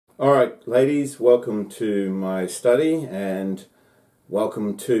Alright, ladies, welcome to my study and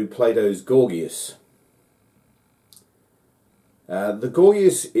welcome to Plato's Gorgias. The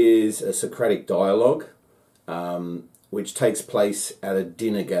Gorgias is a Socratic dialogue which takes place at a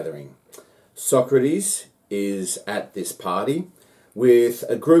dinner gathering. Socrates is at this party with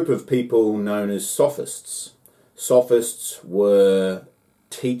a group of people known as sophists. Sophists were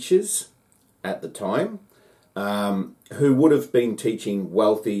teachers at the time who would have been teaching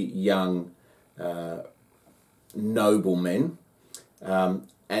wealthy young noblemen, and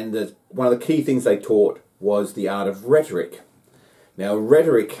one of the key things they taught was the art of rhetoric. Now,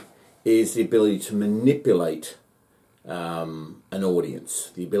 rhetoric is the ability to manipulate an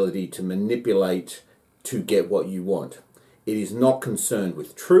audience, the ability to manipulate to get what you want. It is not concerned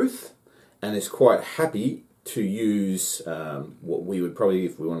with truth and is quite happy to use what we would probably,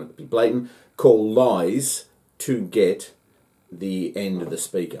 if we wanted to be blatant, call lies to get the end of the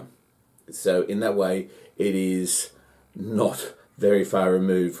speaker. So in that way, it is not very far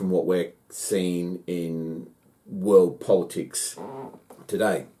removed from what we're seeing in world politics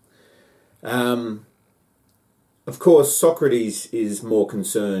today. Of course, Socrates is more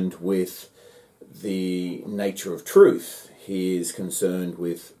concerned with the nature of truth. He is concerned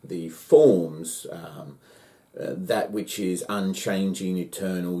with the forms, that which is unchanging,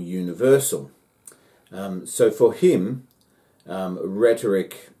 eternal, universal. So for him,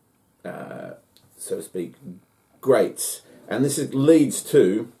 rhetoric, so to speak, grates. And this leads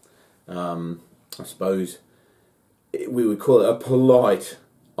to, I suppose, we would call it a polite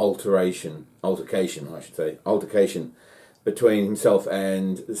altercation between himself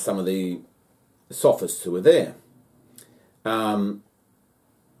and some of the sophists who were there. Very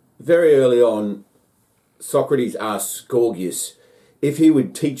early on, Socrates asks Gorgias if he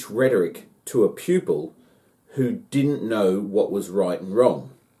would teach rhetoric to a pupil who didn't know what was right and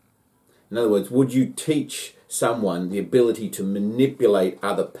wrong. In other words, would you teach someone the ability to manipulate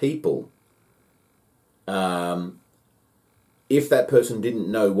other people if that person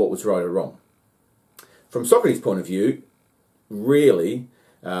didn't know what was right or wrong? From Socrates' point of view, really,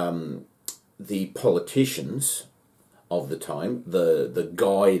 the politicians of the time, the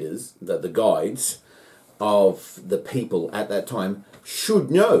guides of the people at that time should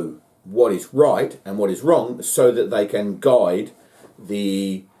know what is right and what is wrong, so that they can guide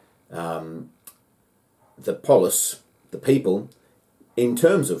the polis, the people, in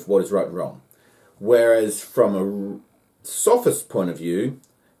terms of what is right and wrong. Whereas from a sophist point of view,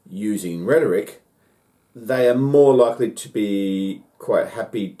 using rhetoric, they are more likely to be quite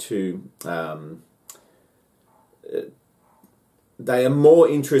happy to they are more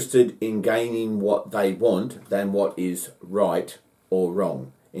interested in gaining what they want than what is right or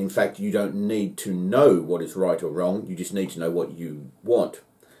wrong. In fact, you don't need to know what is right or wrong, you just need to know what you want.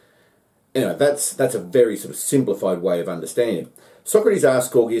 Anyway, that's a very sort of simplified way of understanding it. Socrates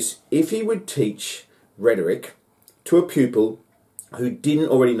asked Gorgias if he would teach rhetoric to a pupil who didn't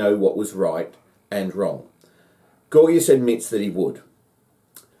already know what was right and wrong. Gorgias admits that he would.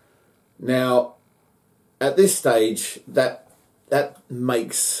 Now, at this stage, that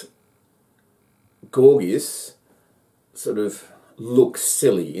makes Gorgias sort of look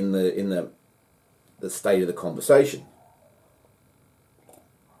silly in the state of the conversation.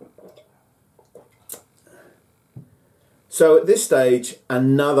 So at this stage,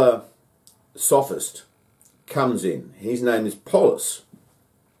 another sophist comes in. His name is Polus.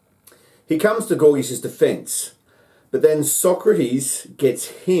 He comes to Gorgias' defense, but then Socrates gets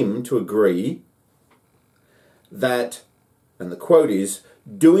him to agree that, and the quote is,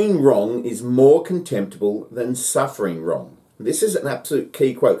 "Doing wrong is more contemptible than suffering wrong." This is an absolute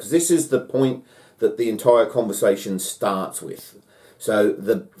key quote, because this is the point that the entire conversation starts with. So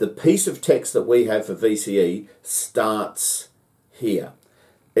the piece of text that we have for VCE starts here.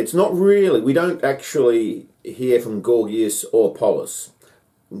 It's not really, we don't actually hear from Gorgias or Polus.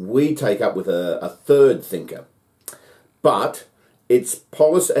 We take up with a third thinker. But it's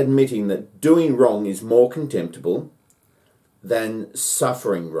Polus admitting that doing wrong is more contemptible than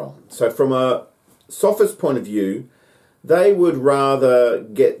suffering wrong. So from a sophist point of view, they would rather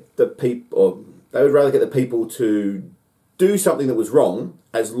get the people to do something that was wrong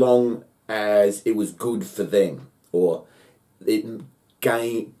as long as it was good for them, or it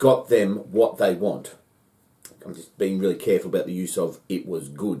got them what they want. I'm just being really careful about the use of "it was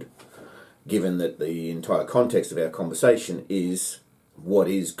good," given that the entire context of our conversation is what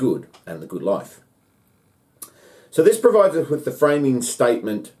is good and the good life. So this provides us with the framing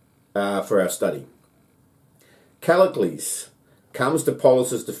statement for our study. Callicles comes to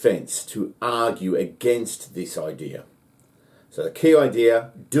Polus' defense to argue against this idea. So the key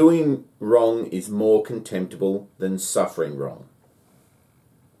idea, doing wrong is more contemptible than suffering wrong.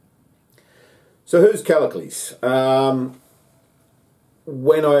 So who's Callicles?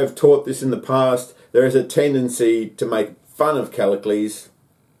 When I have taught this in the past, there is a tendency to make fun of Callicles.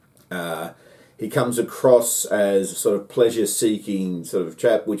 He comes across as a sort of pleasure-seeking sort of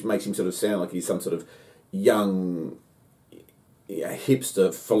chap, which makes him sort of sound like he's some sort of young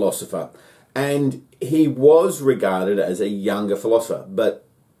hipster philosopher. And he was regarded as a younger philosopher, but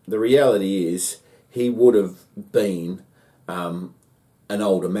the reality is he would have been an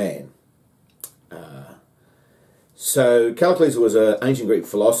older man. So Callicles was an ancient Greek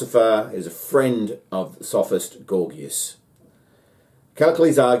philosopher. He was a friend of the sophist Gorgias.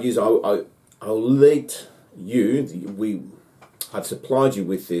 Callicles argues, I'll let you, I've supplied you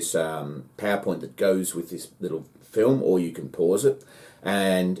with this PowerPoint that goes with this little film, or you can pause it,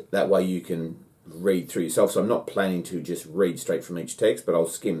 and that way you can read through yourself. So I'm not planning to just read straight from each text, but I'll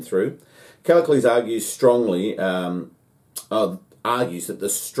skim through. Callicles argues strongly, argues that the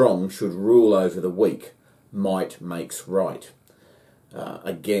strong should rule over the weak. Might makes right.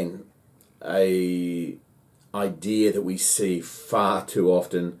 Again, a idea that we see far too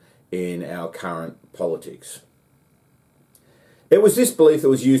often in our current politics. It was this belief that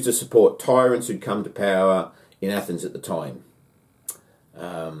was used to support tyrants who'd come to power in Athens at the time.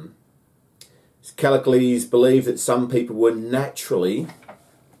 Callicles believed that some people were naturally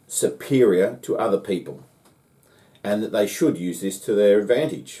superior to other people and that they should use this to their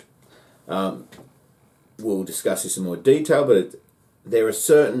advantage. We'll discuss this in more detail, but there are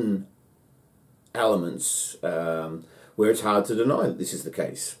certain elements where it's hard to deny that this is the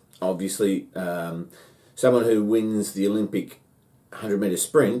case. Obviously, someone who wins the Olympic 100-metre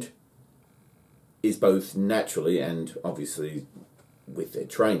sprint is both naturally and obviously with their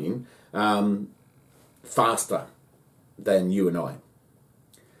training faster than you and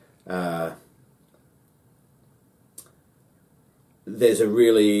I. There's a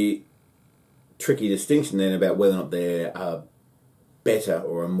really tricky distinction then about whether or not they're a better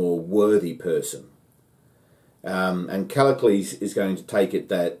or a more worthy person. And Callicles is going to take it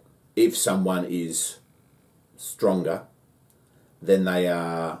that if someone is stronger, then they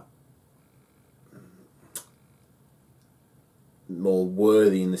are more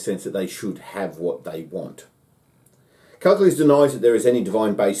worthy in the sense that they should have what they want. Callicles denies that there is any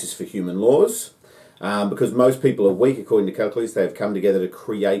divine basis for human laws, because most people are weak. According to Callicles, they have come together to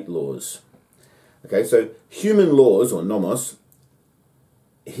create laws. Okay, so human laws, or nomos,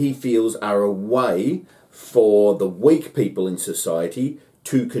 he feels are a way for the weak people in society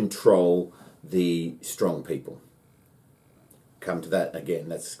to control the strong people. Come to that again,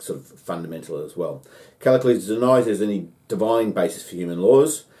 that's sort of fundamental as well. Callicles denies there's any divine basis for human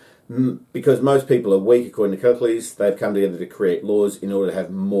laws. Because most people are weak, according to Callicles, they've come together to create laws in order to have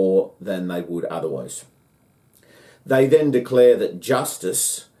more than they would otherwise. They then declare that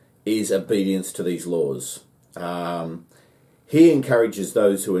justice is obedience to these laws. He encourages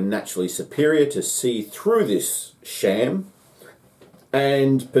those who are naturally superior to see through this sham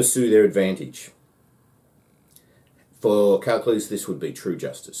and pursue their advantage. For Callicles, this would be true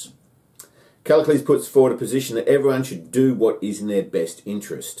justice. Callicles puts forward a position that everyone should do what is in their best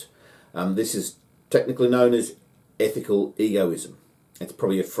interest. This is technically known as ethical egoism. It's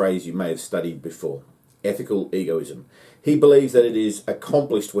probably a phrase you may have studied before. Ethical egoism. He believes that it is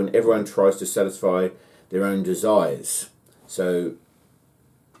accomplished when everyone tries to satisfy their own desires. So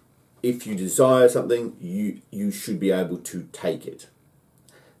if you desire something, you should be able to take it.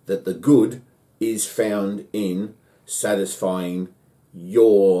 That the good is found in satisfying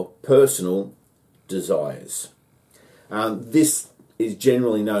your personal desires. This is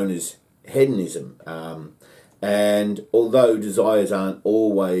generally known as hedonism. And although desires aren't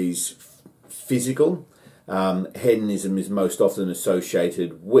always physical, hedonism is most often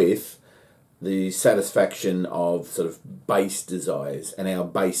associated with the satisfaction of sort of base desires and our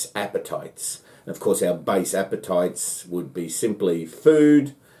base appetites. And of course, our base appetites would be simply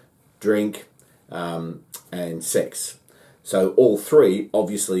food, drink, and sex. So all three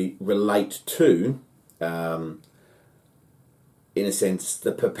obviously relate to, in a sense,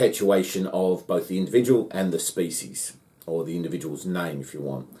 the perpetuation of both the individual and the species, or the individual's name if you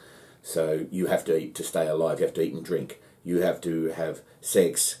want. So you have to eat to stay alive, you have to eat and drink, you have to have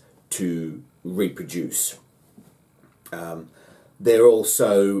sex to reproduce. They're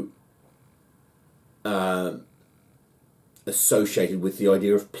also associated with the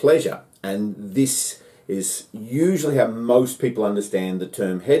idea of pleasure, and this is usually how most people understand the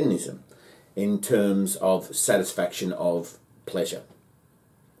term hedonism, in terms of satisfaction of pleasure.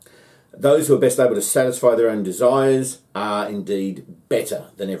 Those who are best able to satisfy their own desires are indeed better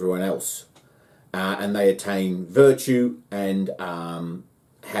than everyone else, and they attain virtue and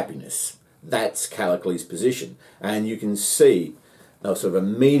happiness. That's Callicles' position, and you can see sort of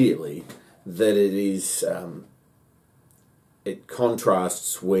immediately that it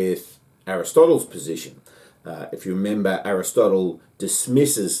contrasts with Aristotle's position. If you remember, Aristotle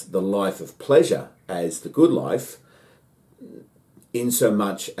dismisses the life of pleasure as the good life,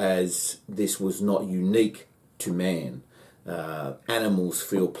 insomuch as this was not unique to man. Animals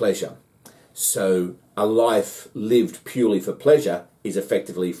feel pleasure. So a life lived purely for pleasure is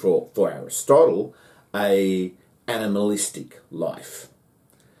effectively, for Aristotle, a animalistic life.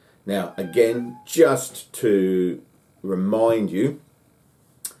 Now, again, just to remind you,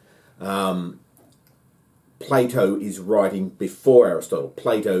 Plato is writing before Aristotle.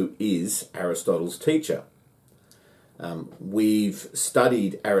 Plato is Aristotle's teacher. We've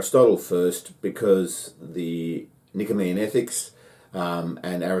studied Aristotle first because the Nicomachean Ethics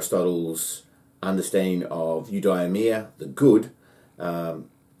and Aristotle's understanding of eudaimonia, the good,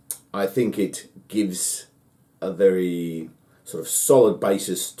 I think it gives a very sort of solid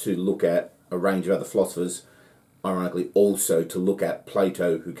basis to look at a range of other philosophers, ironically also to look at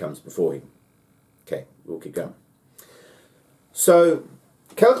Plato, who comes before him. Okay, we'll keep going. So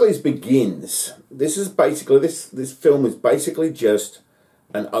Callicles begins. This film is basically just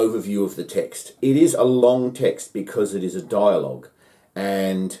an overview of the text. It is a long text because it is a dialogue,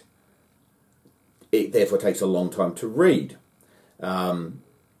 and it therefore takes a long time to read.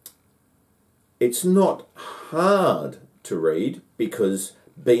 It's not hard to read because,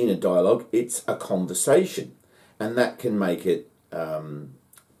 being a dialogue, it's a conversation, and that can make it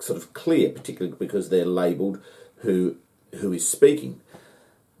sort of clear, particularly because they're labelled who is speaking.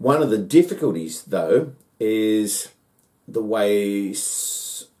 One of the difficulties, though, is the way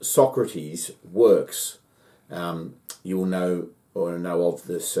Socrates works. You will know of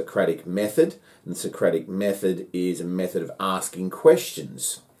the Socratic method, and the Socratic method is a method of asking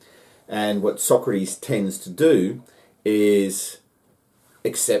questions. And what Socrates tends to do is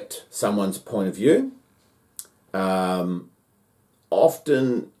accept someone's point of view.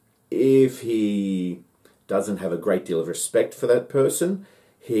 Often, if he doesn't have a great deal of respect for that person,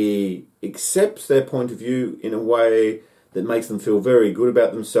 he accepts their point of view in a way that makes them feel very good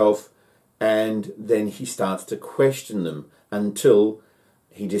about themselves, and then he starts to question them until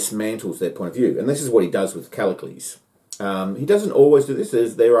he dismantles their point of view. And this is what he does with Callicles. He doesn't always do this.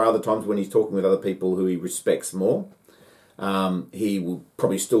 There are other times when he's talking with other people who he respects more. He will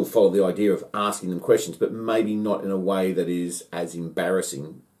probably still follow the idea of asking them questions, but maybe not in a way that is as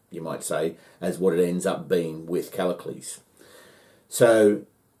embarrassing, you might say, as what it ends up being with Callicles. So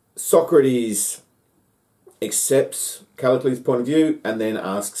Socrates accepts Callicles' point of view and then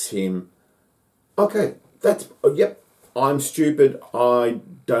asks him, okay, yep, I'm stupid, I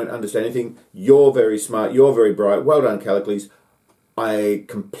don't understand anything, you're very smart, you're very bright, well done, Callicles, I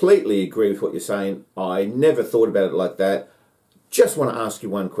completely agree with what you're saying, I never thought about it like that, just want to ask you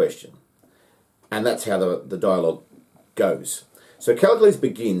one question. And that's how the dialogue goes. So Callicles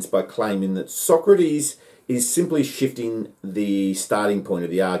begins by claiming that Socrates is simply shifting the starting point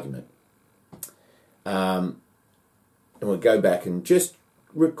of the argument. And we'll go back and just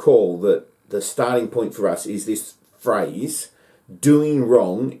recall that the starting point for us is this phrase, doing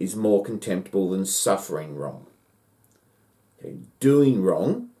wrong is more contemptible than suffering wrong. Okay, doing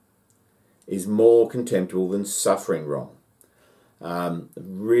wrong is more contemptible than suffering wrong.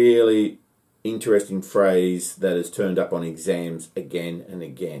 Really interesting phrase that has turned up on exams again and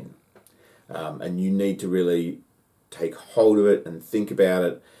again. And you need to really take hold of it and think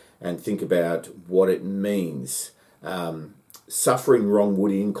about what it means. Suffering wrong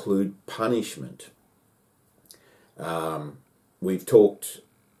would include punishment. We've talked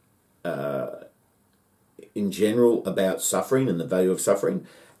in general about suffering and the value of suffering,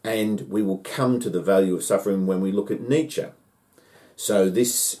 and we will come to the value of suffering when we look at Nietzsche. So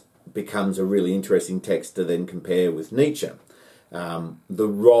this becomes a really interesting text to then compare with Nietzsche. The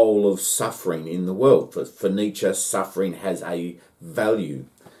role of suffering in the world. For Nietzsche, suffering has a value.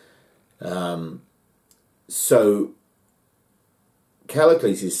 So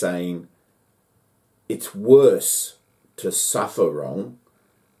Callicles is saying it's worse to suffer wrong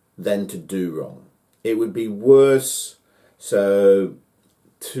than to do wrong. It would be worse, so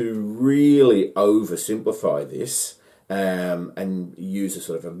to really oversimplify this and use a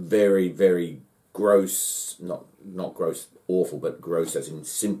sort of a very, very gross, not gross, awful, but gross as in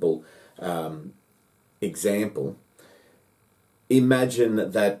simple example.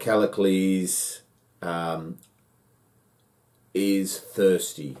 Imagine that Callicles is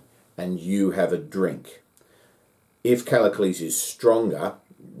thirsty and you have a drink. If Callicles is stronger,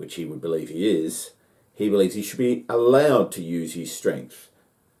 which he would believe he is, he believes he should be allowed to use his strength.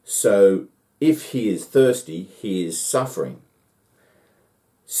 So if he is thirsty, he is suffering.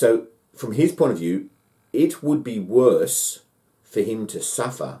 So from his point of view, it would be worse for him to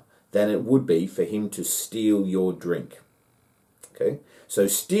suffer than it would be for him to steal your drink. Okay? So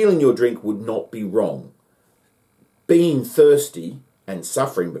stealing your drink would not be wrong. Being thirsty and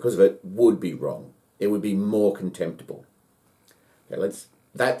suffering because of it would be wrong. It would be more contemptible. Okay,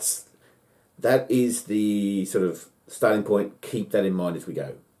 that is the sort of starting point. Keep that in mind as we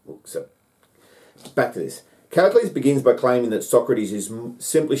go. So back to this. Callicles begins by claiming that Socrates is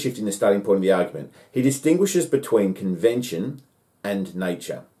simply shifting the starting point of the argument. He distinguishes between convention and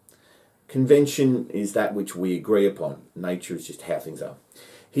nature. Convention is that which we agree upon. Nature is just how things are.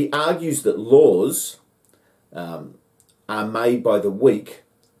 He argues that laws are made by the weak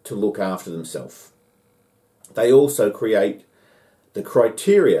to look after themselves. They also create the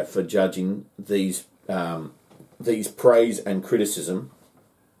criteria for judging these praise and criticism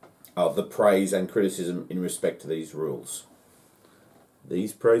of the praise and criticism in respect to these rules.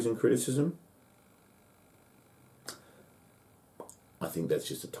 These praise and criticism? I think that's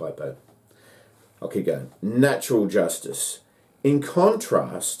just a typo. I'll keep going. Natural justice. In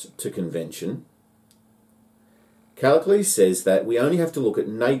contrast to convention, Callicles says that we only have to look at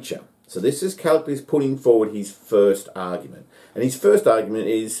nature. So this is Callicles putting forward his first argument. And his first argument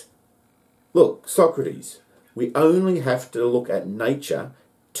is, look, Socrates, we only have to look at nature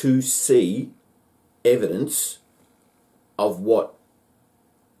to see evidence of what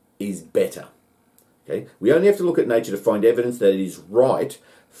is better. Okay? We only have to look at nature to find evidence that it is right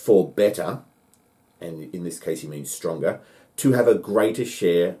for better, and in this case he means stronger, to have a greater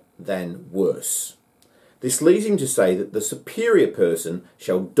share than worse. This leads him to say that the superior person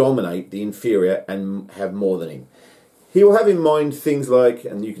shall dominate the inferior and have more than him. He will have in mind things like,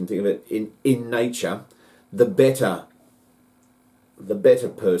 and you can think of it in nature, the better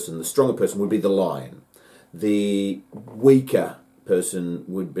person, the stronger person would be the lion. The weaker person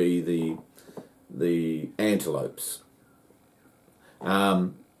would be the antelopes.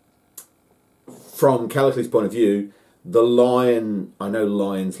 From Callicles' point of view, the lion, I know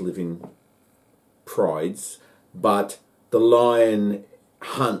lions live in prides, but the lion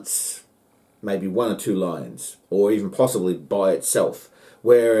hunts maybe one or two lions, or even possibly by itself,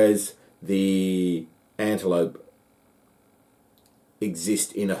 whereas the antelope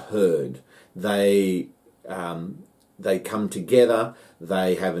exist in a herd. They come together,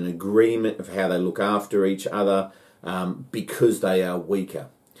 they have an agreement of how they look after each other because they are weaker.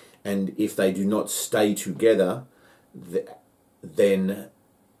 And if they do not stay together, then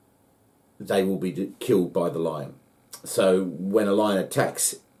they will be killed by the lion. So when a lion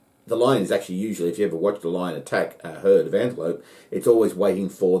attacks, the lion is actually usually, if you ever watched a lion attack a herd of antelope, it's always waiting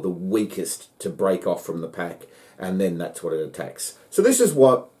for the weakest to break off from the pack, and then that's what it attacks. So this is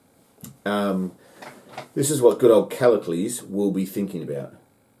what good old Callicles will be thinking about.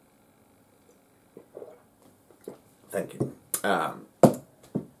 Thank you.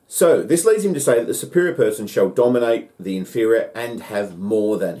 So this leads him to say that the superior person shall dominate the inferior and have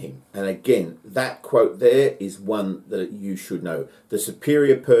more than him. And again, that quote there is one that you should know. The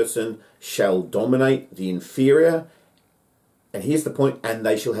superior person shall dominate the inferior, and here's the point, and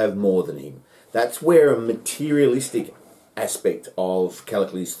they shall have more than him. That's where a materialistic aspect of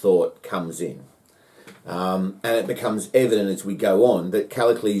Callicles' thought comes in. And it becomes evident as we go on that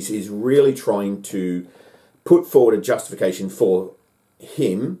Callicles is really trying to put forward a justification for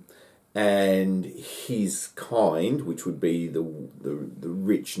him and his kind, which would be the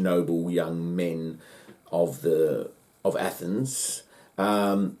rich, noble young men of Athens,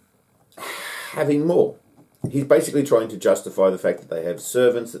 having more. He's basically trying to justify the fact that they have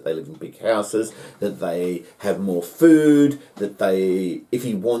servants, that they live in big houses, that they have more food, that they, if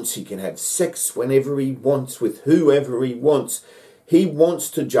he wants, he can have sex whenever he wants, with whoever he wants. He wants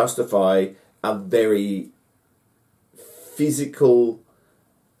to justify a very physical,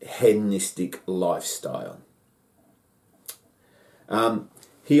 hedonistic lifestyle.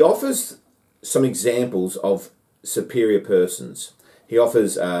 He offers some examples of superior persons. He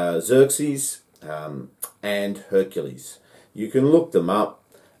offers Xerxes and Hercules. You can look them up.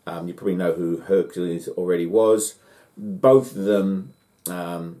 You probably know who Hercules already was. Both of them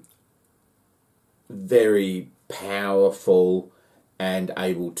very powerful and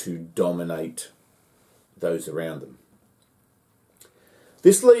able to dominate those around them.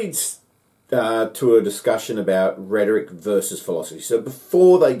 This leads to a discussion about rhetoric versus philosophy. So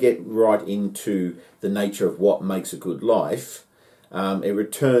before they get right into the nature of what makes a good life, it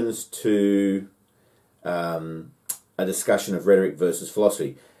returns to a discussion of rhetoric versus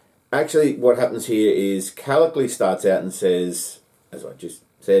philosophy. Actually, what happens here is Callicles starts out and says, as I just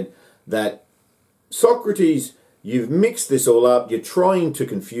said, that Socrates, you've mixed this all up, you're trying to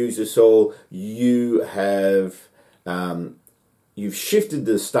confuse us all, you have you've shifted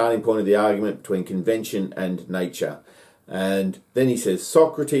the starting point of the argument between convention and nature. And then he says,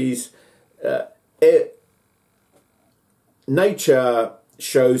 Socrates, nature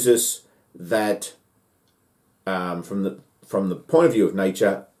shows us that from the point of view of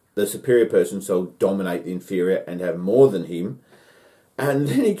nature, the superior person shall dominate the inferior and have more than him. And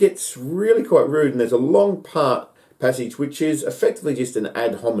then he gets really quite rude, and there's a long passage which is effectively just an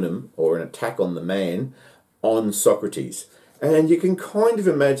ad hominem, or an attack on the man, on Socrates. And you can kind of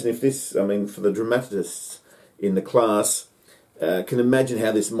imagine if this, I mean, for the dramatists in the class, can imagine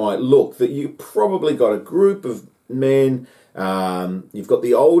how this might look, that you probably got a group of men, you've got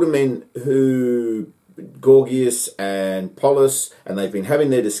the older men who, Gorgias and Polus, and they've been having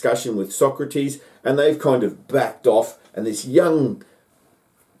their discussion with Socrates, and they've kind of backed off, and this young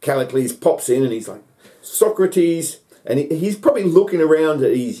Callicles pops in and he's like, Socrates, and he's probably looking around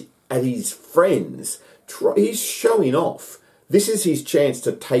at his friends. He's showing off. This is his chance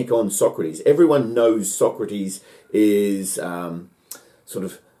to take on Socrates. Everyone knows Socrates is sort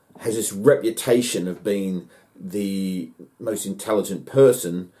of has this reputation of being the most intelligent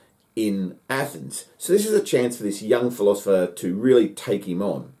person in Athens. So this is a chance for this young philosopher to really take him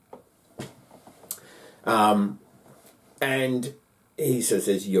on. And he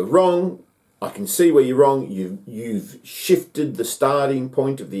says, you're wrong. I can see where you're wrong. You've shifted the starting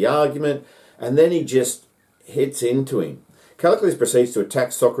point of the argument. And then he just hits into him. Callicles proceeds to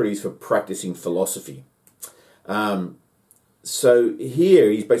attack Socrates for practicing philosophy. So here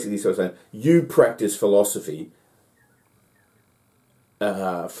he's basically sort of saying, you practice philosophy.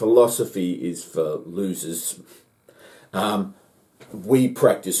 Philosophy is for losers. We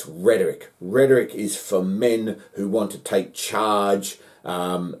practice rhetoric. Rhetoric is for men who want to take charge,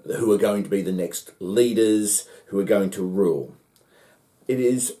 who are going to be the next leaders, who are going to rule. It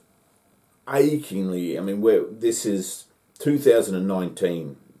is achingly, I mean, this is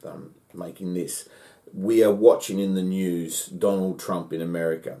 2019, making this. We are watching in the news Donald Trump in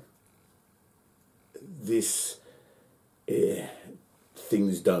America. This,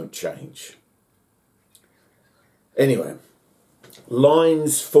 things don't change. Anyway,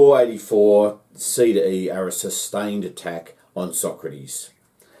 lines 484, C to E, are a sustained attack on Socrates.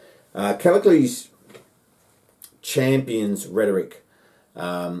 Callicles champions rhetoric.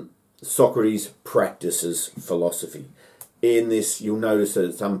 Socrates practices philosophy. In this, you'll notice that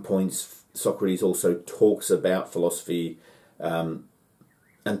at some points Socrates also talks about philosophy and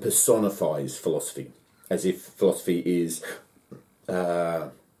personifies philosophy, as if philosophy is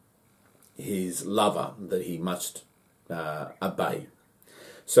his lover that he must obey.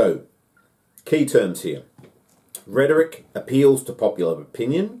 So, key terms here. Rhetoric appeals to popular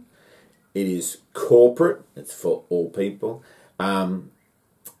opinion. It is corporate. It's for all people. It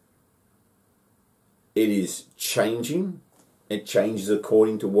is changing. It changes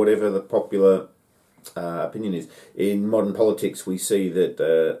according to whatever the popular opinion is. In modern politics, we see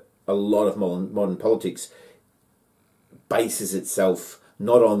that a lot of modern politics bases itself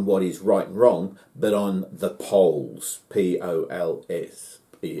not on what is right and wrong, but on the polls. P-O-L-S.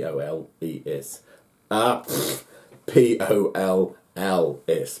 P-O-L-E-S. P-O-L-L-S.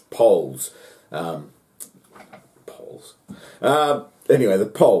 Polls. Polls. Anyway,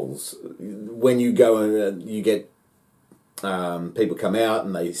 the polls. When you go and you get people come out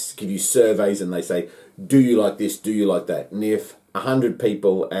and they give you surveys and they say, do you like this, do you like that? And if 100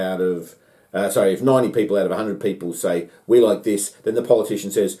 people out of, if 90 people out of 100 people say, we like this, then the politician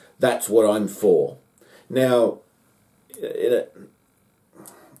says, that's what I'm for. Now, in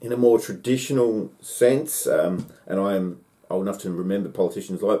a more traditional sense, and I am old enough to remember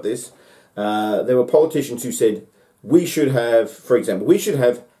politicians like this, there were politicians who said, we should have, for example, we should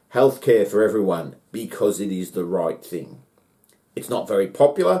have healthcare for everyone because it is the right thing. It's not very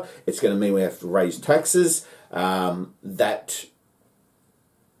popular. It's going to mean we have to raise taxes. That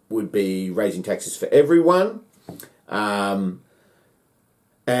would be raising taxes for everyone. And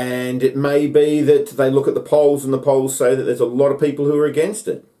it may be that they look at the polls and the polls say that there's a lot of people who are against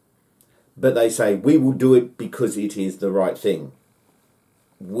it. But they say, we will do it because it is the right thing.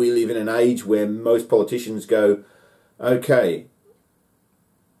 We live in an age where most politicians go, okay,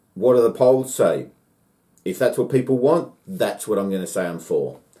 what do the polls say? If that's what people want, that's what I'm going to say I'm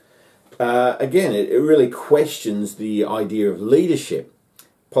for. Again, it really questions the idea of leadership.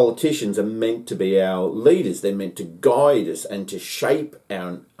 Politicians are meant to be our leaders. They're meant to guide us and to shape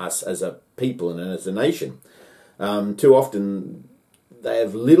us as a people and as a nation. Too often they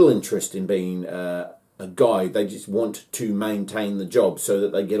have little interest in being a guide. They just want to maintain the job so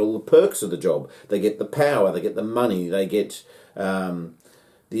that they get all the perks of the job. They get the power, they get the money, they get the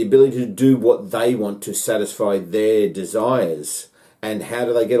ability to do what they want to satisfy their desires. And how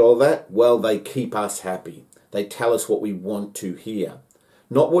do they get all that? Well, they keep us happy. They tell us what we want to hear.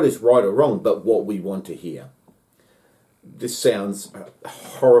 Not what is right or wrong, but what we want to hear. This sounds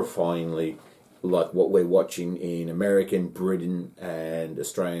horrifyingly like what we're watching in American, Britain, and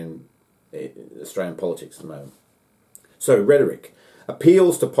Australian politics at the moment. So, rhetoric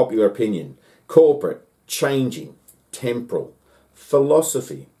appeals to popular opinion, corporate, changing, temporal.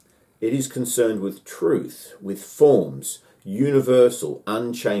 Philosophy, it is concerned with truth, with forms, universal,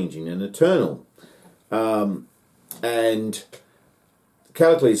 unchanging, and eternal. And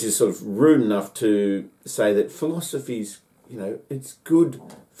Callicles is sort of rude enough to say that philosophy's, it's good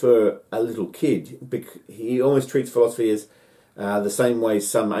for a little kid. He almost treats philosophy as the same way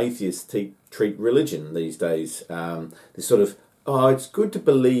some atheists treat religion these days. This sort of, it's good to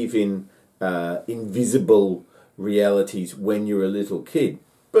believe in invisible realities when you're a little kid.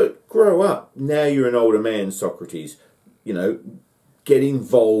 But grow up. Now you're an older man, Socrates. Get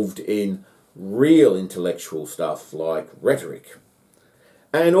involved in real intellectual stuff like rhetoric.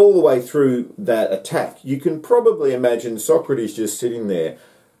 And all the way through that attack, you can probably imagine Socrates just sitting there,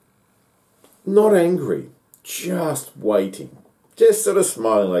 not angry, just waiting, just sort of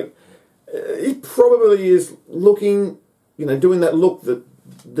smiling, like he probably is looking, doing that look that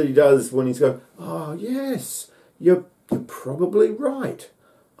he does when he's going, oh yes, you're probably right.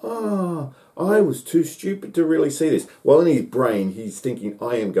 Oh, I was too stupid to really see this. Well, in his brain, he's thinking,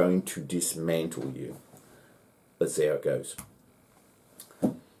 I am going to dismantle you. Let's see how it goes.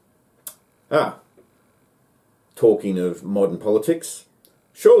 Talking of modern politics,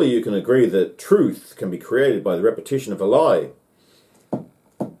 surely you can agree that truth can be created by the repetition of a lie.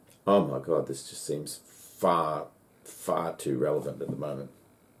 Oh my God, this just seems far, far too relevant at the moment.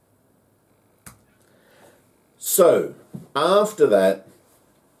 So, after that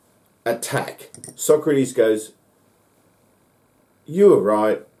attack, Socrates goes, you were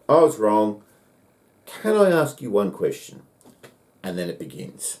right, I was wrong. Can I ask you one question? And then it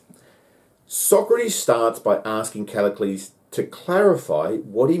begins. Socrates starts by asking Callicles to clarify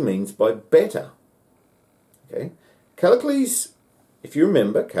what he means by better. Okay? Callicles, if you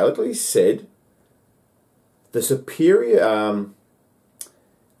remember, Callicles said the superior,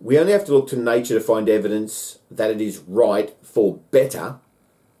 we only have to look to nature to find evidence that it is right for better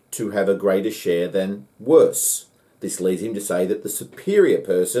to have a greater share than worse. This leads him to say that the superior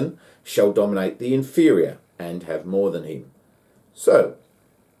person shall dominate the inferior and have more than him. So,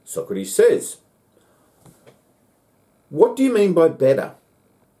 Socrates says, what do you mean by better?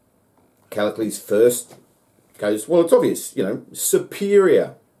 Callicles first goes, well, it's obvious,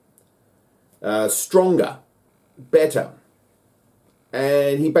 superior, stronger, better.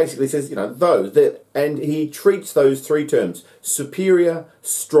 And he basically says, those, and he treats those three terms, superior,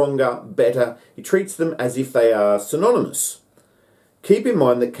 stronger, better, he treats them as if they are synonymous. Keep in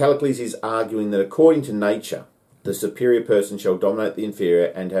mind that Callicles is arguing that according to nature, the superior person shall dominate the inferior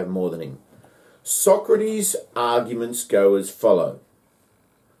and have more than him. Socrates' arguments go as follow.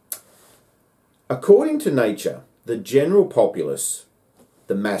 According to nature, the general populace,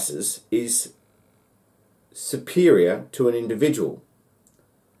 the masses, is superior to an individual.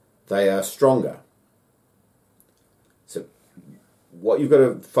 They are stronger. So what you've got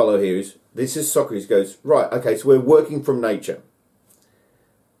to follow here is, this is Socrates goes, right, okay, so we're working from nature.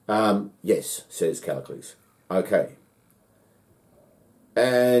 Yes, says Callicles. Okay.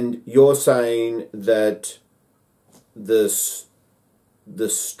 And you're saying that the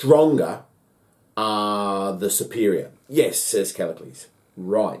stronger are the superior. Yes, says Callicles.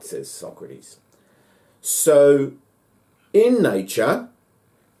 Right, says Socrates. So, in nature,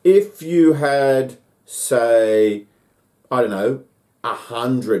 if you had, say,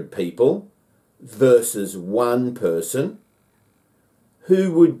 100 people versus one person,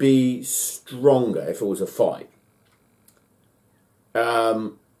 who would be stronger if it was a fight?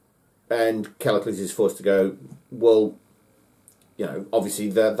 And Callicles is forced to go, well, obviously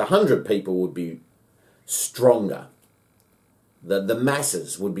the 100 people would be stronger. The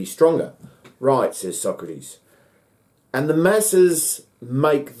masses would be stronger. Right, says Socrates. And the masses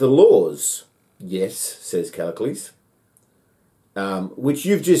make the laws. Yes, says Callicles. Which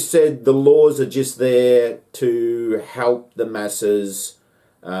you've just said the laws are just there to help the masses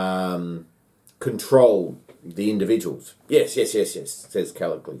control the individuals. Yes, says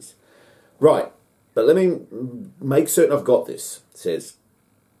Callicles. Right, but let me make certain I've got this, says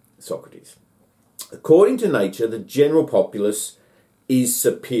Socrates. According to nature, the general populace is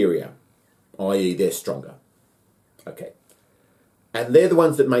superior, i.e. they're stronger. Okay. And they're the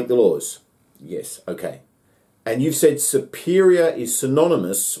ones that make the laws. Yes, okay. And you've said superior is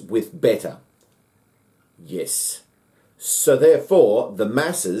synonymous with better. Yes. So therefore, the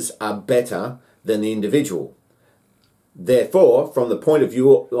masses are better than the individual. Therefore, from the point of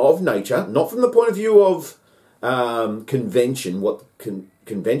view of nature, not from the point of view of convention,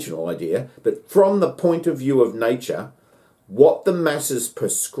 conventional idea, but from the point of view of nature, what the masses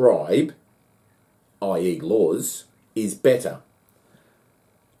prescribe, i.e. laws, is better.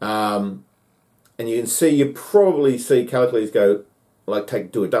 And you can see, you probably see Callicles go,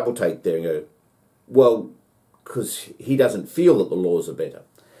 like, do a double take there and go, well, because he doesn't feel that the laws are better.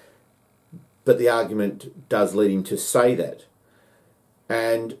 But the argument does lead him to say that.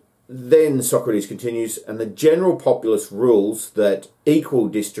 And then Socrates continues, and the general populace rules that equal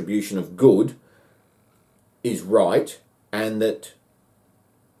distribution of good is right, and that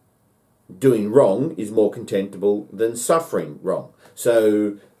doing wrong is more contemptible than suffering wrong.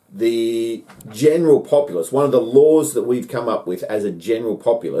 So the general populace, one of the laws that we've come up with as a general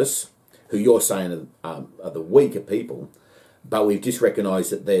populace, who you're saying are the weaker people, but we've just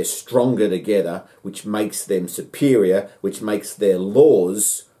recognised that they're stronger together, which makes them superior, which makes their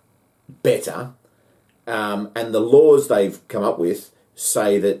laws better. And the laws they've come up with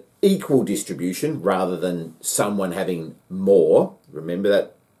say that equal distribution, rather than someone having more, remember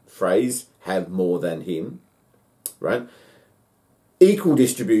that phrase, have more than him, right? Equal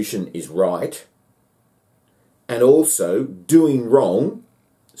distribution is right. And also doing wrong,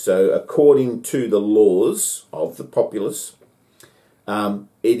 so according to the laws of the populace,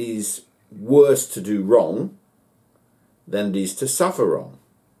 it is worse to do wrong than it is to suffer wrong.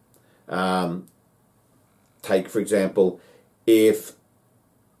 Take, for example, if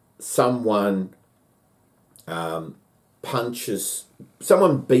someone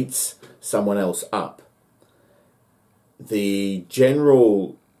someone beats someone else up, the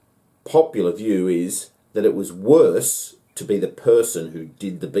general popular view is that it was worse to be the person who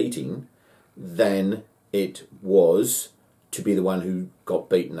did the beating than it was to be the one who got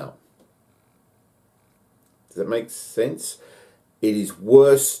beaten up. Does that make sense? It is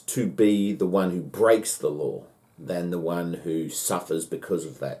worse to be the one who breaks the law than the one who suffers because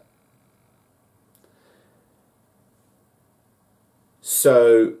of that.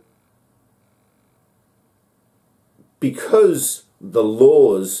 So, because the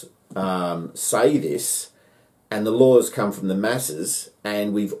laws say this, and the laws come from the masses,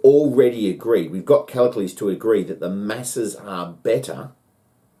 and we've already agreed, we've got Callicles to agree that the masses are better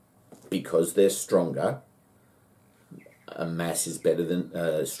because they're stronger. A mass is better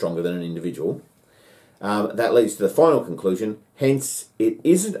than stronger than an individual. That leads to the final conclusion. Hence, it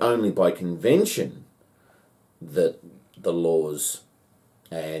isn't only by convention that the laws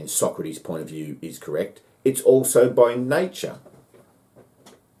and Socrates' point of view is correct. It's also by nature.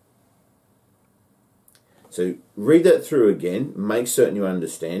 So read that through again, make certain you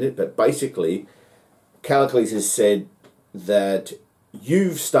understand it, but basically Callicles has said that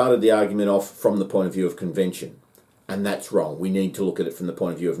you've started the argument off from the point of view of convention, and that's wrong. We need to look at it from the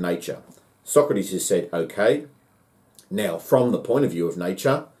point of view of nature. Socrates has said, okay, now from the point of view of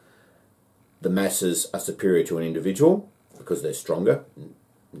nature, the masses are superior to an individual because they're stronger,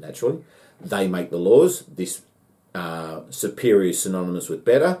 naturally. They make the laws. This superior is synonymous with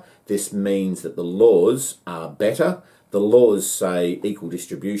better. This means that the laws are better. The laws say equal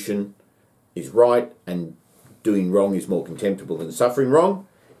distribution is right and doing wrong is more contemptible than suffering wrong.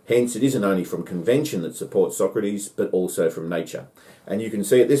 Hence, it isn't only from convention that supports Socrates, but also from nature. And you can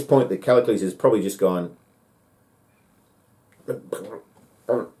see at this point that Callicles has probably just gone, let's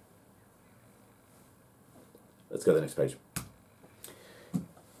go to the next page.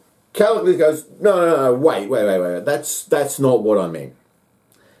 Callicles goes, no, wait. That's not what I meant.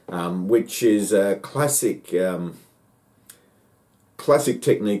 Which is a classic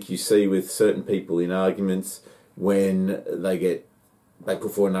technique you see with certain people in arguments when they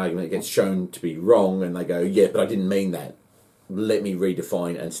put forward an argument that gets shown to be wrong, and they go, yeah, but I didn't mean that. Let me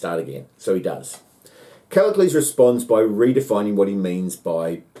redefine and start again. So he does. Callicles responds by redefining what he means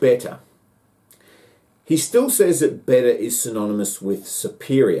by better. He still says that better is synonymous with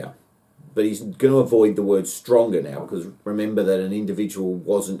superior, but he's going to avoid the word stronger now, because remember that an individual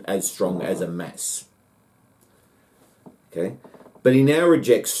wasn't as strong as a mass. Okay? But he now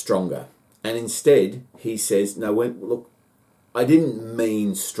rejects stronger, and instead he says, no, look, I didn't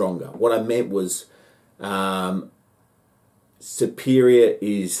mean stronger. What I meant was Superior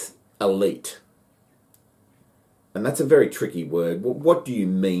is elite. And that's a very tricky word. What do you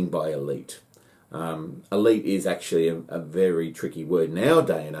mean by elite? Elite is actually a very tricky word in our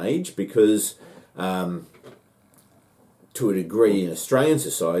day and age because to a degree in Australian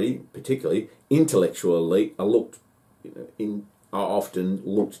society, particularly, intellectual elite are often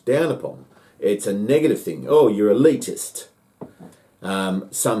looked down upon. It's a negative thing. Oh, you're elitist.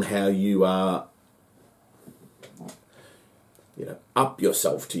 Somehow you are, up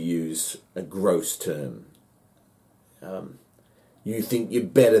yourself, to use a gross term. You think you're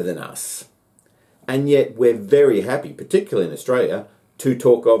better than us. And yet we're very happy, particularly in Australia, to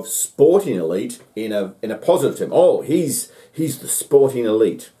talk of sporting elite in a positive term. Oh, he's the sporting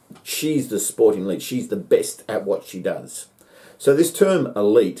elite. She's the sporting elite. She's the best at what she does. So this term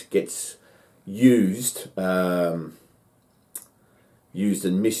elite gets used and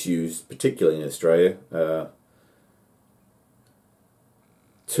misused, particularly in Australia,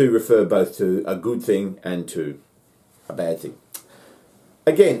 to refer both to a good thing and to a bad thing.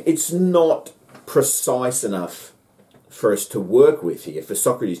 Again, it's not precise enough for us to work with here, for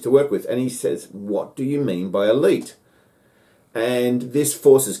Socrates to work with. And he says, what do you mean by elite? And this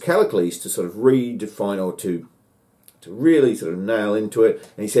forces Callicles to sort of redefine, or to really sort of nail into it.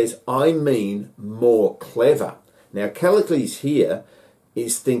 And he says, I mean more clever. Now, Callicles here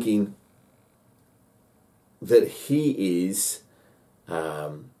is thinking that he is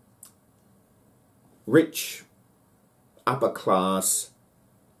rich, upper class.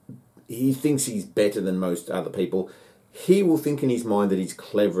 He thinks he's better than most other people. He will think in his mind that he's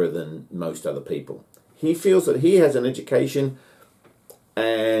cleverer than most other people. He feels that he has an education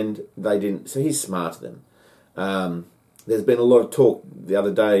and they didn't, so he's smarter than them. There's been a lot of talk the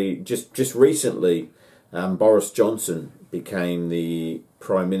other day, just recently, Boris Johnson became the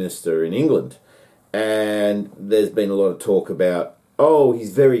Prime Minister in England, and there's been a lot of talk about, oh,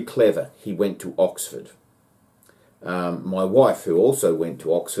 he's very clever, he went to Oxford. My wife, who also went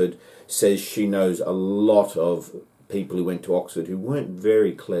to Oxford, says she knows a lot of people who went to Oxford who weren't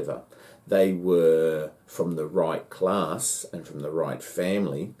very clever. They were from the right class and from the right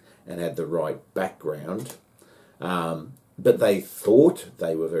family and had the right background, but they thought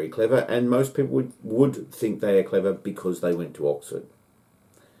they were very clever, and most people would think they are clever because they went to Oxford.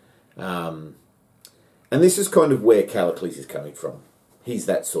 And this is kind of where Callicles is coming from. He's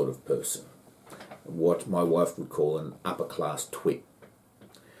that sort of person, what my wife would call an upper class twit.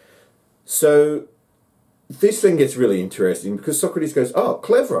 So this thing gets really interesting because Socrates goes, oh,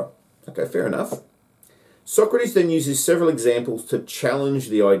 cleverer. Okay, fair enough. Socrates then uses several examples to challenge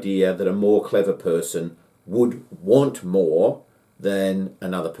the idea that a more clever person would want more than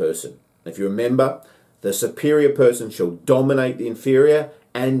another person. If you remember, the superior person shall dominate the inferior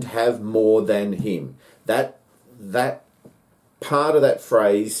and have more than him. That part of that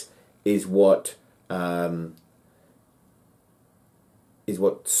phrase is what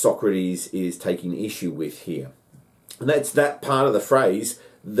Socrates is taking issue with here. And that's that part of the phrase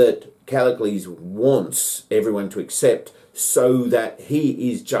that Callicles wants everyone to accept so that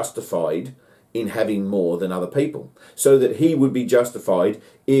he is justified in having more than other people. So that he would be justified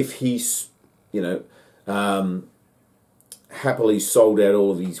if he's, happily sold out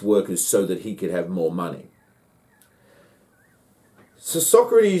all of his workers so that he could have more money. So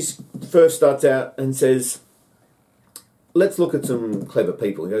Socrates first starts out and says, let's look at some clever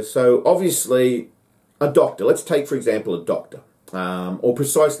people. He goes, so obviously a doctor, let's take for example a doctor, or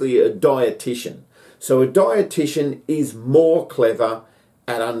precisely a dietitian. So a dietitian is more clever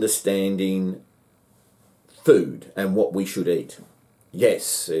at understanding food and what we should eat. Yes,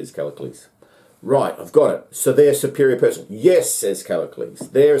 says Callicles. Right, I've got it. So they're a superior person. Yes, says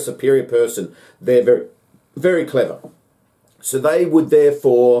Callicles. They're a superior person. They're very, very clever. So they would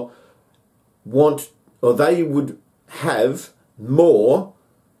therefore want, or they would have more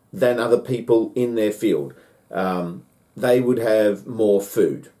than other people in their field. They would have more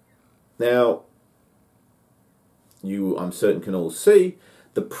food. Now, you, I'm certain, can all see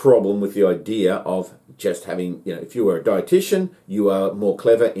the problem with the idea of just having, if you were a dietitian, you are more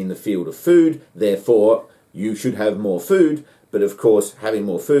clever in the field of food, therefore you should have more food, but of course having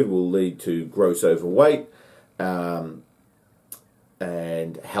more food will lead to gross overweight and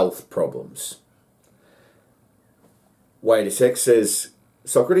health problems. Wait a sec, says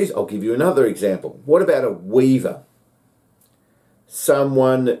Socrates, I'll give you another example. What about a weaver?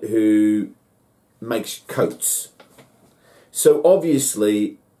 Someone who makes coats. So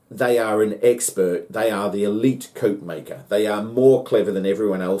obviously they are an expert, they are the elite coat maker. They are more clever than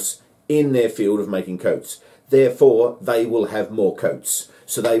everyone else in their field of making coats. Therefore, they will have more coats.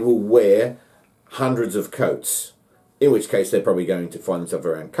 So they will wear hundreds of coats, in which case they're probably going to find themselves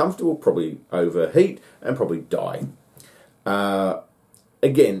very uncomfortable, probably overheat, and probably die.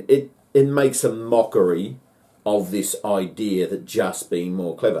 Again, it makes a mockery of this idea that just being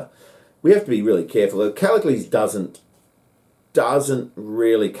more clever. We have to be really careful. Callicles doesn't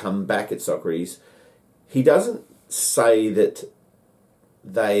really come back at Socrates. He doesn't say that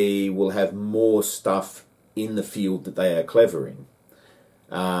they will have more stuff in the field that they are clever in.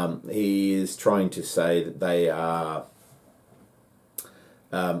 He is trying to say that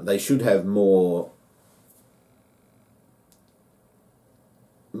they should have more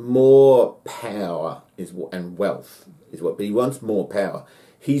power and wealth is what, but he wants more power.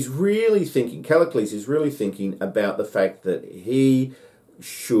 He's really thinking, Callicles is really thinking about the fact that he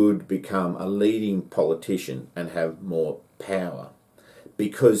should become a leading politician and have more power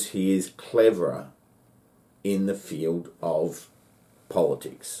because he is cleverer in the field of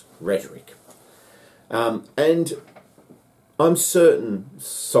politics, rhetoric. And I'm certain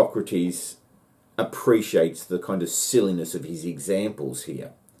Socrates appreciates the kind of silliness of his examples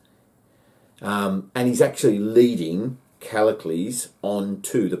here. And he's actually leading Callicles on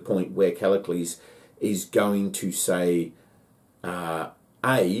to the point where Callicles is going to say,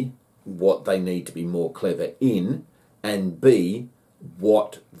 A, what they need to be more clever in, and B,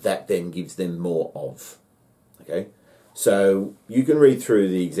 what that then gives them more of. Okay? So you can read through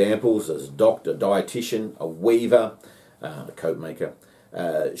the examples. There's a doctor, dietitian, a weaver, a coat maker,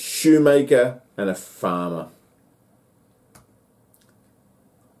 a shoemaker, and a farmer.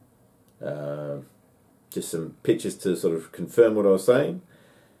 Just some pictures to sort of confirm what I was saying.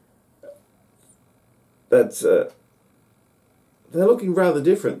 That's they're looking rather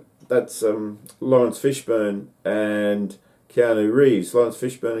different. That's Lawrence Fishburne and Keanu Reeves. Lawrence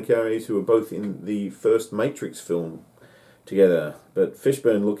Fishburne and Keanu Reeves, who were both in the first Matrix film together. But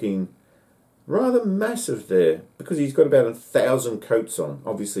Fishburne looking rather massive there because he's got about 1,000 coats on.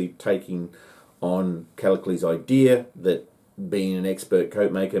 Obviously taking on Callicles' idea that being an expert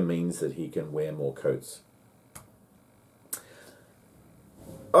coat maker means that he can wear more coats.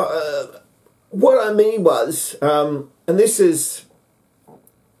 What I mean was, and this is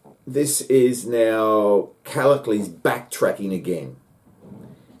now Callicles backtracking again.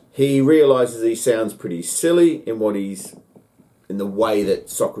 He realises he sounds pretty silly in the way that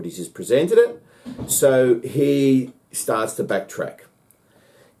Socrates has presented it, so he starts to backtrack.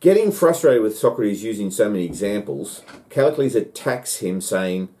 Getting frustrated with Socrates using so many examples, Callicles attacks him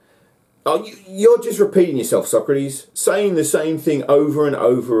saying, "Oh, you're just repeating yourself, Socrates, saying the same thing over and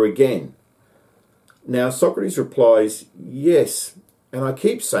over again." Now Socrates replies, "Yes, and I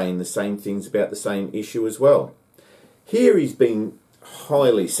keep saying the same things about the same issue as well." Here he's being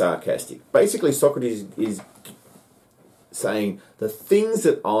highly sarcastic. Basically, Socrates is saying the things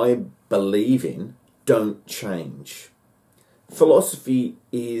that I believe in don't change. Philosophy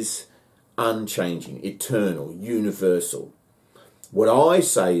is unchanging, eternal, universal. What I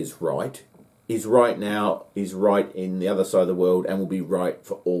say is right now, is right in the other side of the world, and will be right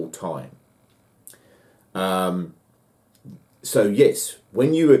for all time. So yes,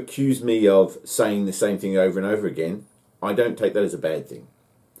 when you accuse me of saying the same thing over and over again, I don't take that as a bad thing.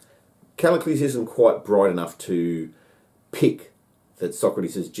 Callicles isn't quite bright enough to pick that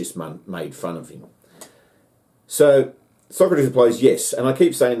Socrates has just made fun of him. So Socrates replies, "Yes, and I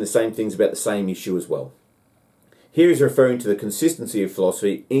keep saying the same things about the same issue as well." Here he's referring to the consistency of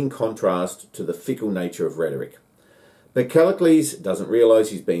philosophy in contrast to the fickle nature of rhetoric. But Callicles doesn't realise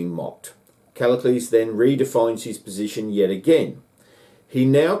he's being mocked. Callicles then redefines his position yet again. He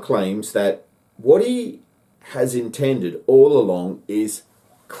now claims that what he has intended all along is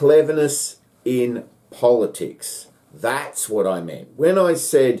cleverness in politics. That's what I meant. When I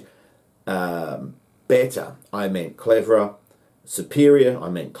said better, I meant cleverer. Superior, I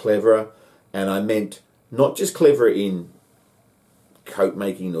meant cleverer. And I meant not just cleverer in coat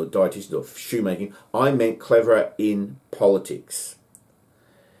making or dietitian or shoemaking, I meant cleverer in politics.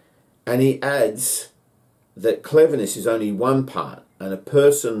 And he adds that cleverness is only one part, and a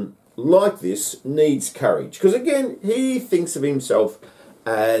person like this needs courage. Because again, he thinks of himself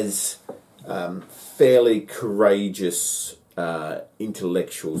as fairly courageous,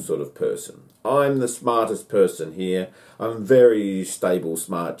 intellectual sort of person. I'm the smartest person here. I'm very stable,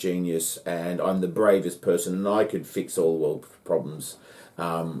 smart genius, and I'm the bravest person, and I could fix all the world's problems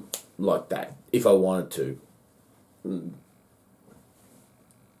like that if I wanted to.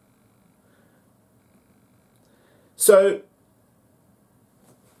 So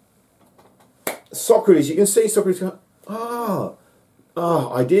Socrates, you can see Socrates going,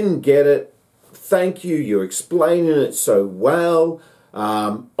 I didn't get it. Thank you, you're explaining it so well.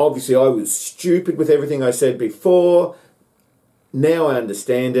 Obviously, I was stupid with everything I said before. Now I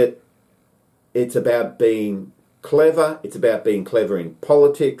understand it. It's about being clever. It's about being clever in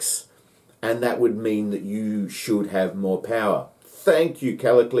politics. And that would mean that you should have more power. Thank you,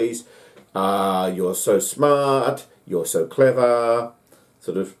 Callicles. You're so smart. You're so clever.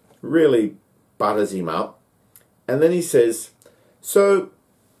 Sort of really butters him up. And then he says, so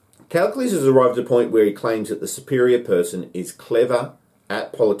Callicles has arrived at a point where he claims that the superior person is clever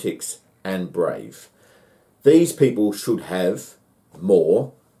at politics and brave. These people should have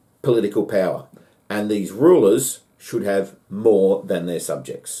more political power, and these rulers should have more than their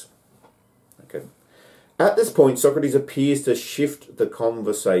subjects. Okay. At this point, Socrates appears to shift the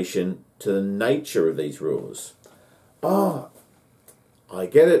conversation to the nature of these rulers. Ah, I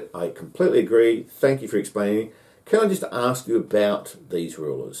get it. I completely agree. Thank you for explaining. Can I just ask you about these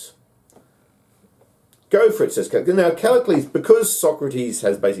rulers? Go for it, says Callicles. Now, Callicles, because Socrates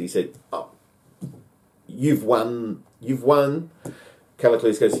has basically said, oh, you've won.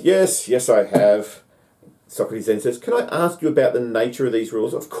 Callicles goes, yes, I have. Socrates then says, can I ask you about the nature of these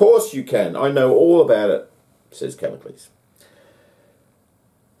rulers? Of course you can. I know all about it, says Callicles.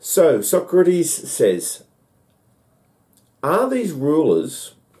 So, Socrates says, are these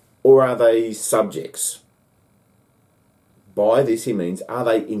rulers or are they subjects? By this he means, are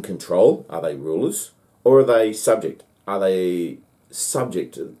they in control? Are they rulers? Or are they subject? Are they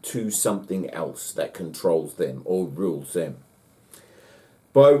subject to something else that controls them or rules them?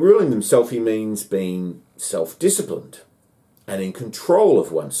 By ruling themselves, he means being self-disciplined and in control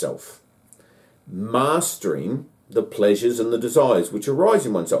of oneself, mastering the pleasures and the desires which arise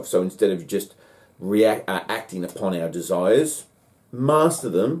in oneself. So instead of just acting upon our desires, master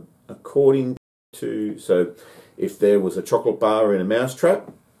them according to... So if there was a chocolate bar in a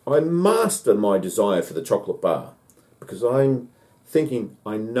mousetrap, I master my desire for the chocolate bar because I'm thinking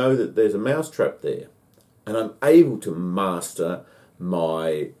I know that there's a mousetrap there, and I'm able to master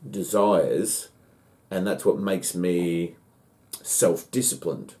my desires, and that's what makes me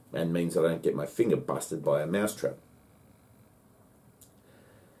self-disciplined and means I don't get my finger busted by a mousetrap.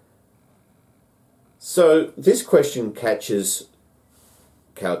 So this question catches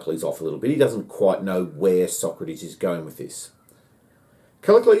Callicles off a little bit. He doesn't quite know where Socrates is going with this.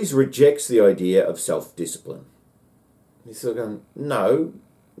 Callicles rejects the idea of self-discipline. He's sort of going, no,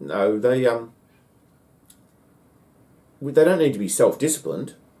 they don't need to be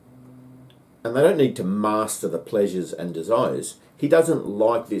self-disciplined, and they don't need to master the pleasures and desires. He doesn't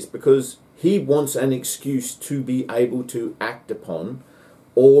like this because he wants an excuse to be able to act upon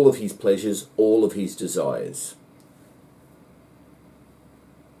all of his pleasures, all of his desires.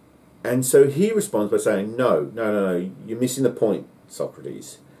 And so he responds by saying, no, you're missing the point,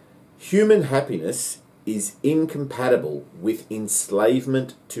 Socrates. Human happiness is incompatible with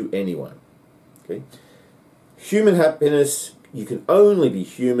enslavement to anyone. Okay? Human happiness, you can only be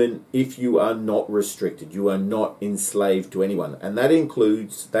human if you are not restricted. You are not enslaved to anyone. And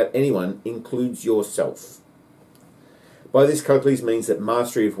that anyone includes yourself. By this, Callicles means that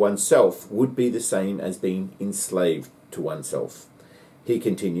mastery of oneself would be the same as being enslaved to oneself. He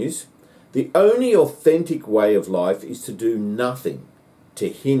continues, the only authentic way of life is to do nothing to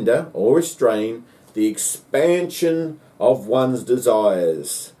hinder or restrain the expansion of one's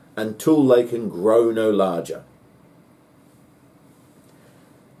desires until they can grow no larger.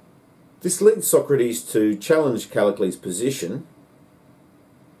 This leads Socrates to challenge Callicles' position.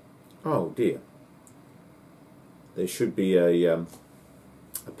 Oh dear. There should be a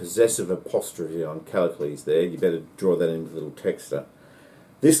possessive apostrophe on Callicles there. You better draw that into the little texter.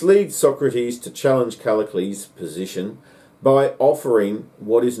 This leads Socrates to challenge Callicles' position by offering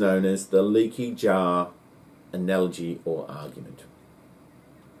what is known as the leaky jar analogy or argument.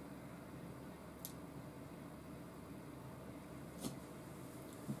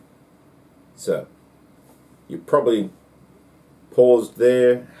 So, you probably paused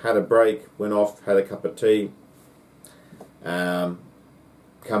there, had a break, went off, had a cup of tea,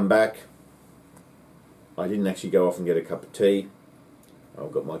 come back. I didn't actually go off and get a cup of tea.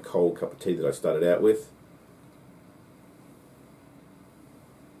 I've got my cold cup of tea that I started out with.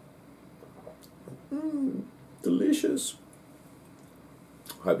 Delicious.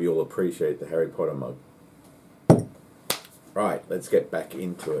 Hope you all appreciate the Harry Potter mug. Right, let's get back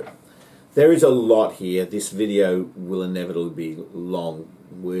into it. There is a lot here. This video will inevitably be long.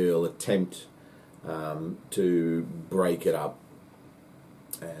 We'll attempt to break it up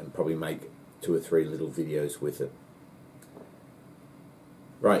and probably make 2 or 3 little videos with it.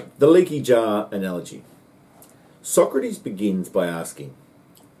 Right, the leaky jar analogy. Socrates begins by asking,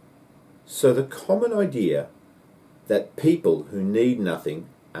 so the common idea that people who need nothing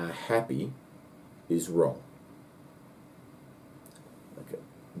are happy is wrong. Okay.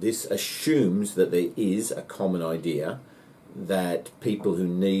 This assumes that there is a common idea that people who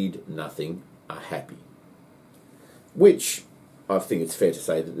need nothing are happy, which I think it's fair to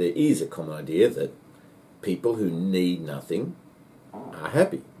say that there is a common idea that people who need nothing are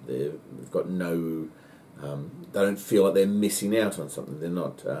happy. They've got no, they don't feel like they're missing out on something. They're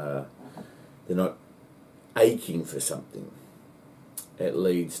not aching for something. It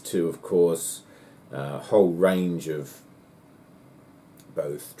leads to, of course, a whole range of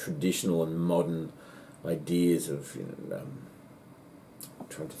both traditional and modern ideas of, I'm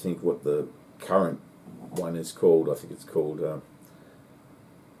trying to think what the current one is called. I think it's called,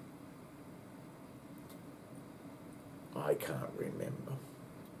 I can't remember.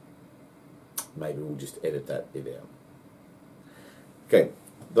 Maybe we'll just edit that bit out. Okay,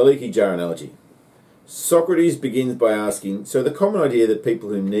 the leaky jar analogy. Socrates begins by asking, so the common idea that people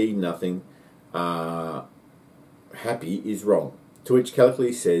who need nothing are happy is wrong, to which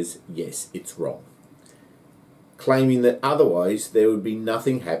Callicles says, yes, it's wrong, claiming that otherwise there would be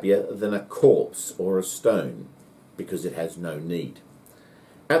nothing happier than a corpse or a stone, because it has no need.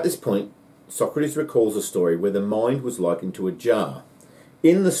 At this point, Socrates recalls a story where the mind was likened to a jar.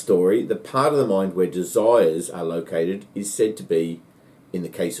 In the story, the part of the mind where desires are located is said to be, in the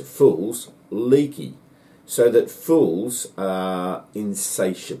case of fools, leaky, so that fools are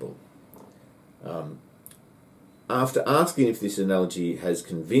insatiable. After asking if this analogy has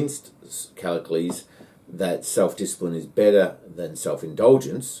convinced Callicles that self-discipline is better than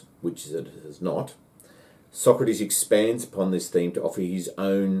self-indulgence, which it has not, Socrates expands upon this theme to offer his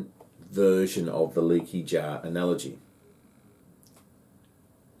own version of the leaky jar analogy.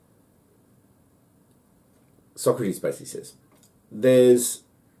 Socrates basically says, there's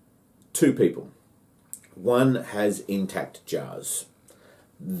two people. One has intact jars.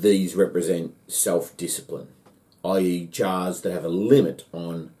 These represent self-discipline, i.e. jars that have a limit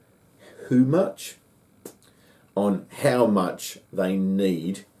on on how much they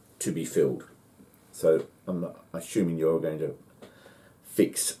need to be filled. So I'm not assuming you're going to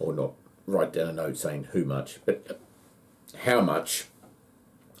fix or not write down a note saying who much, but how much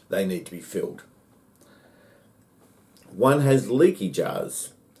they need to be filled. One has leaky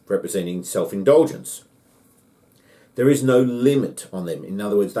jars, representing self-indulgence. There is no limit on them. In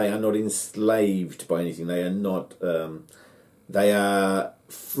other words, they are not enslaved by anything. They are not. They are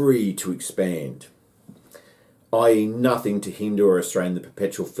free to expand, i.e., nothing to hinder or restrain the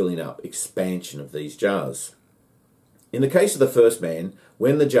perpetual filling up, expansion of these jars. In the case of the first man,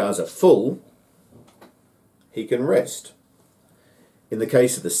 when the jars are full, he can rest. In the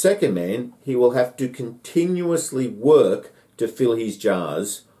case of the second man, he will have to continuously work to fill his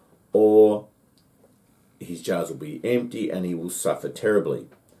jars, or his jars will be empty and he will suffer terribly.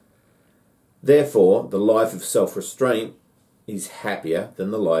 Therefore, the life of self-restraint is happier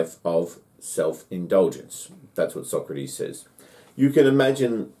than the life of self-indulgence. That's what Socrates says. You can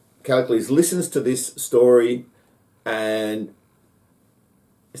imagine Callicles listens to this story and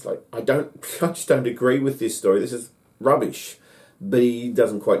it's like, I just don't agree with this story. This is rubbish. But he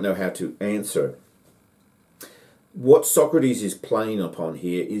doesn't quite know how to answer it. What Socrates is playing upon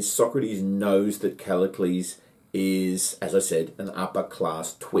here is Socrates knows that Callicles is, as I said, an upper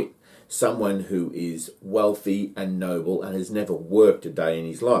class twit, someone who is wealthy and noble and has never worked a day in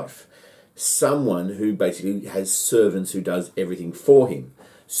his life, someone who basically has servants who does everything for him.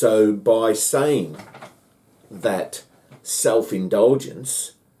 So by saying that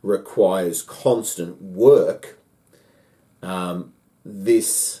self-indulgence requires constant work,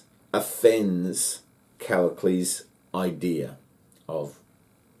 this offends Callicles' idea of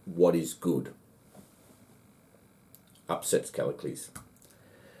what is good. Upsets Callicles.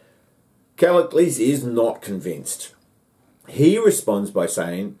 Callicles is not convinced. He responds by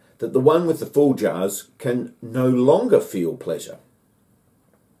saying that the one with the full jars can no longer feel pleasure.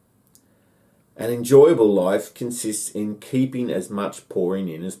 An enjoyable life consists in keeping as much pouring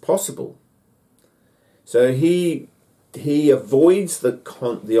in as possible. So he avoids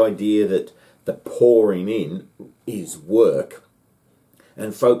the idea that the pouring in is work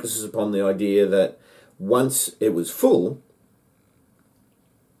and focuses upon the idea that once it was full,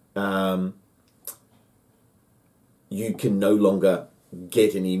 you can no longer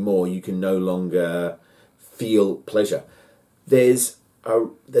get any more. You can no longer feel pleasure. There's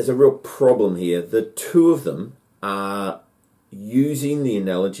a real problem here. The two of them are using the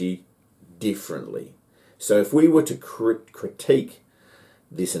analogy differently. So if we were to critique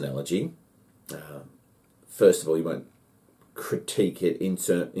this analogy, first of all, you won't critique it in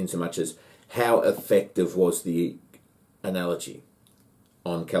so much as how effective was the analogy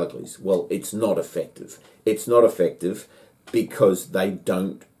on Callicles. Well, it's not effective. It's not effective because they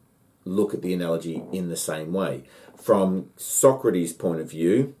don't look at the analogy in the same way. From Socrates' point of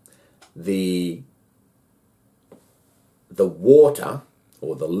view, the water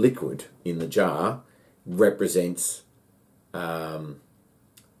or the liquid in the jar represents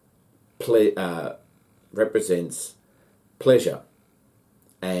pleasure,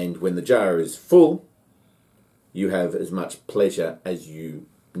 and when the jar is full, you have as much pleasure as you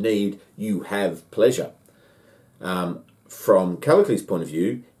need. You have pleasure. From Callicles' point of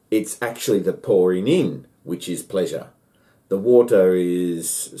view, it's actually the pouring in which is pleasure. The water is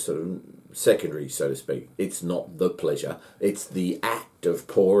sort of secondary, so to speak. It's not the pleasure. It's the act of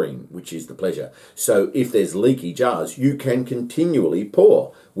pouring which is the pleasure. So if there's leaky jars, you can continually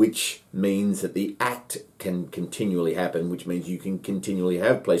pour, which means that the act can continually happen, which means you can continually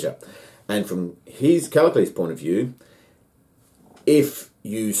have pleasure. And from his Callicles' point of view, if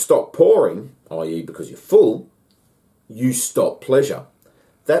you stop pouring, i.e. because you're full, you stop pleasure.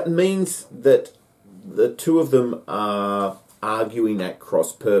 That means that the two of them are arguing at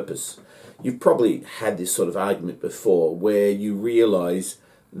cross purpose. You've probably had this sort of argument before where you realise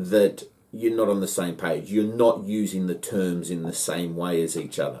that you're not on the same page. You're not using the terms in the same way as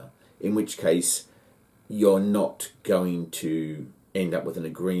each other, in which case you're not going to end up with an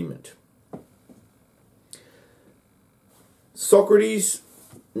agreement. Socrates,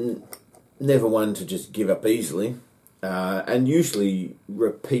 never one to just give up easily, and usually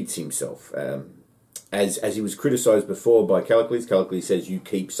repeats himself. As he was criticised before by Callicles, Callicles says, you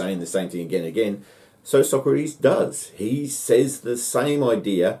keep saying the same thing again and again. So Socrates does. He says the same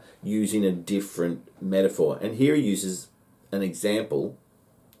idea using a different metaphor. And here he uses an example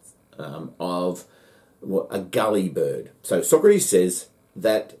of a gully bird. So Socrates says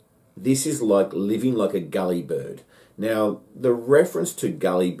that this is like living like a gully bird. Now, the reference to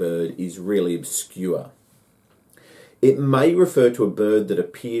gully bird is really obscure. It may refer to a bird that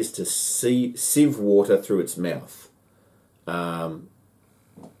appears to sieve water through its mouth. I've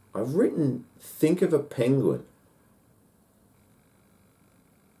written, think of a penguin.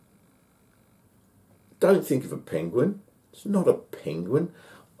 Don't think of a penguin. It's not a penguin.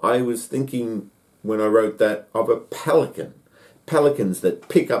 I was thinking, when I wrote that, of a pelican. Pelicans that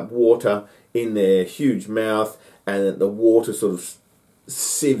pick up water in their huge mouth and the water sort of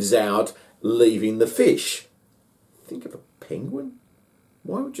sieves out, leaving the fish. Think of a penguin?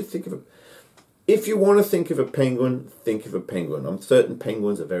 Why would you think of a... If you want to think of a penguin, think of a penguin. I'm certain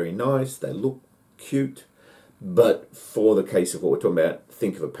penguins are very nice, they look cute, but for the case of what we're talking about,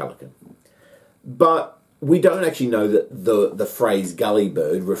 think of a pelican. But we don't actually know that the phrase gully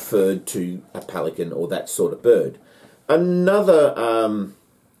bird referred to a pelican or that sort of bird. Another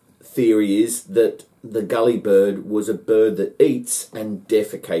theory is that the gully bird was a bird that eats and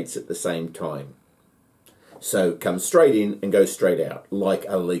defecates at the same time. So comes straight in and goes straight out, like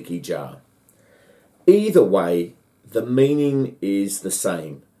a leaky jar. Either way, the meaning is the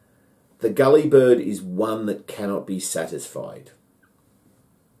same. The gully bird is one that cannot be satisfied.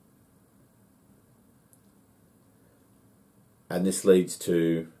 And this leads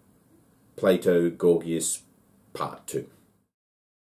to Plato, Gorgias, Part 2.